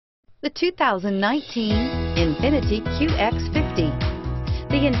The 2019 INFINITI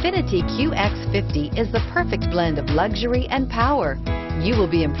QX50. The INFINITI QX50 is the perfect blend of luxury and power. You will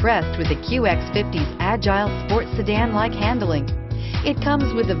be impressed with the QX50's agile sports sedan-like handling. It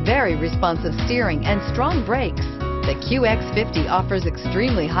comes with a very responsive steering and strong brakes. The QX50 offers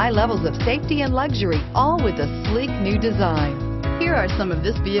extremely high levels of safety and luxury, all with a sleek new design. Here are some of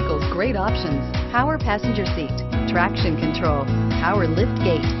this vehicle's great options: power passenger seat, traction control, power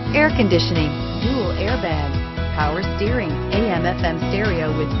liftgate, air conditioning, dual airbags, power steering, AM/FM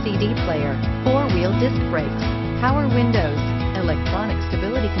stereo with CD player, four-wheel disc brakes, power windows, electronic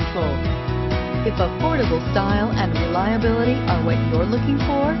stability control. If affordable style and reliability are what you're looking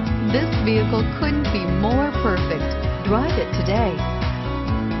for, this vehicle couldn't be more perfect. Drive it today.